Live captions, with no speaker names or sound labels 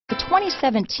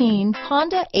2017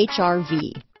 Honda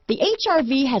HR-V. The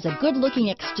HR-V has a good-looking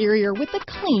exterior with a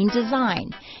clean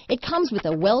design. It comes with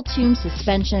a well-tuned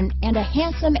suspension and a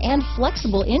handsome and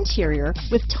flexible interior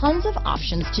with tons of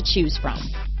options to choose from.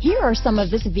 Here are some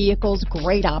of this vehicle's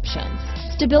great options: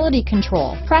 stability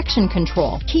control, traction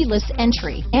control, keyless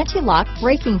entry, anti-lock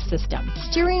braking system,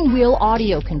 steering wheel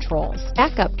audio controls,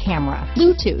 backup camera,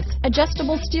 Bluetooth,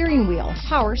 adjustable steering wheel,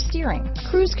 power steering,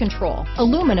 cruise control,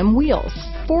 aluminum wheels,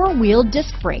 four-wheel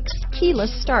disc brakes,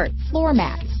 keyless start, floor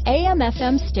mats,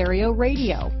 AM/FM stereo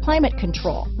radio, climate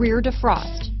control, rear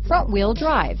defrost, front wheel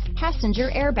drive,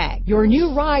 passenger airbag. Your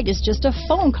new ride is just a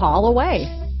phone call away.